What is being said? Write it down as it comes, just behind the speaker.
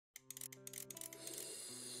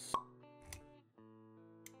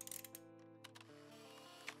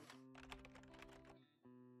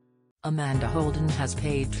Amanda Holden has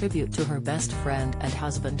paid tribute to her best friend and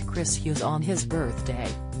husband Chris Hughes on his birthday.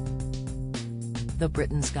 The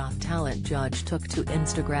Britain's Got Talent judge took to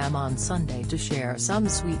Instagram on Sunday to share some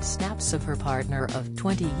sweet snaps of her partner of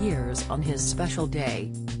 20 years on his special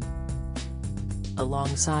day.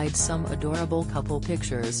 Alongside some adorable couple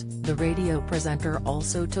pictures, the radio presenter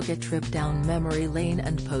also took a trip down memory lane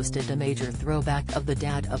and posted a major throwback of the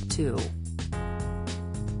dad of two.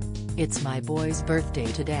 "It's my boy's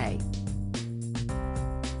birthday today.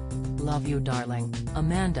 Love you darling,"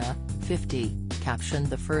 Amanda, 50, captioned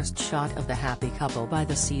the first shot of the happy couple by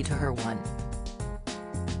the sea to her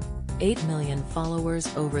 1.8 million followers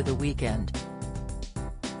over the weekend.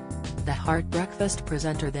 The Heart Breakfast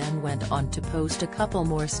presenter then went on to post a couple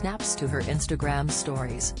more snaps to her Instagram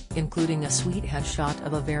stories, including a sweet headshot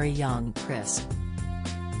of a very young Chris.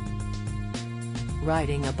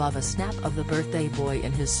 Writing above a snap of the birthday boy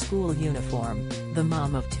in his school uniform, the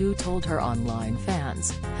mom of two told her online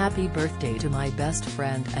fans, "Happy birthday to my best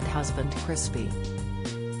friend and husband Chrispy."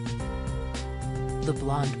 The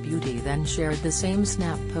blonde beauty then shared the same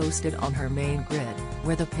snap posted on her main grid,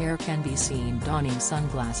 where the pair can be seen donning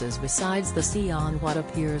sunglasses besides the sea on what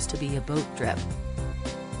appears to be a boat trip.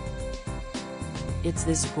 "It's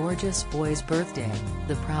this gorgeous boy's birthday,"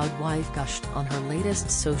 the proud wife gushed on her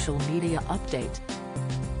latest social media update.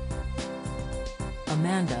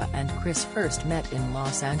 Amanda and Chris first met in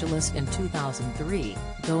Los Angeles in 2003,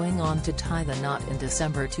 going on to tie the knot in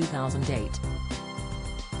December 2008.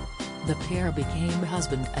 The pair became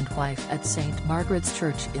husband and wife at St. Margaret's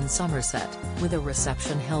Church in Somerset, with a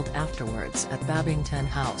reception held afterwards at Babington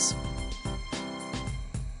House.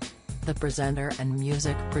 The presenter and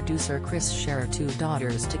music producer Chris share two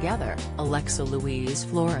daughters together, Alexa Louise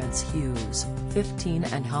Florence Hughes, 15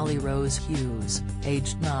 and Holly Rose Hughes,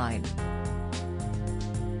 aged 9.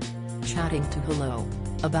 Chatting to Hello!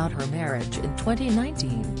 About her marriage in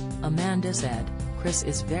 2019, Amanda said, "Chris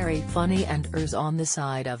is very funny and errs on the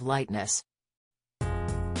side of lightness.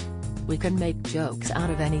 We can make jokes out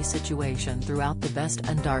of any situation throughout the best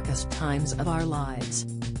and darkest times of our lives.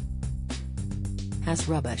 Has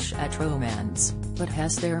rubbish at romance, but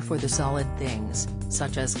has there for the solid things,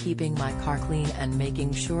 such as keeping my car clean and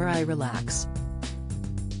making sure I relax."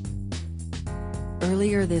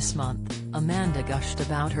 Earlier this month, Amanda gushed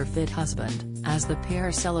about her fit husband, as the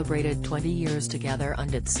pair celebrated 20 years together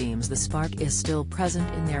and it seems the spark is still present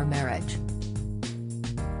in their marriage.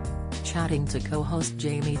 Chatting to co-host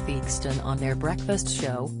Jamie Theakston on their breakfast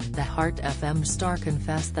show, the Heart FM star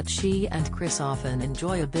confessed that she and Chris often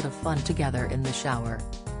enjoy a bit of fun together in the shower.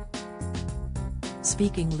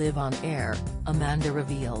 Speaking live on air, Amanda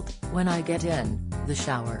revealed, "When I get in the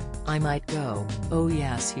shower, I might go, 'Oh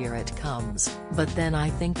yes, here it comes,' but then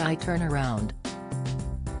I think I turn around."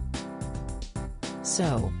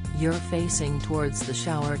 "So, you're facing towards the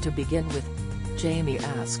shower to begin with?" Jamie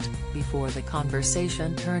asked, before the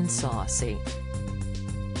conversation turned saucy.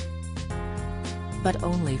 "But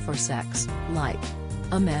only for sex, like,"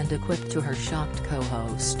 Amanda quipped to her shocked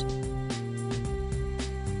co-host.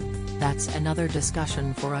 "That's another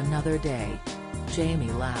discussion for another day,"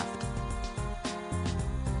 Jamie laughed.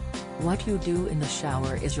 "What you do in the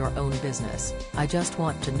shower is your own business. I just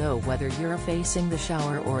want to know whether you're facing the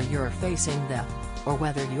shower or you're facing the, or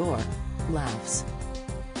whether you're," laughs.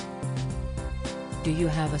 Do you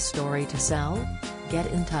have a story to sell? Get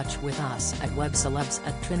in touch with us at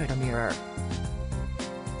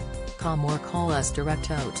webcelebs@trinitymirror.com or call us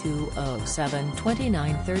direct 0207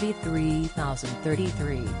 29 33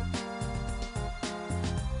 033.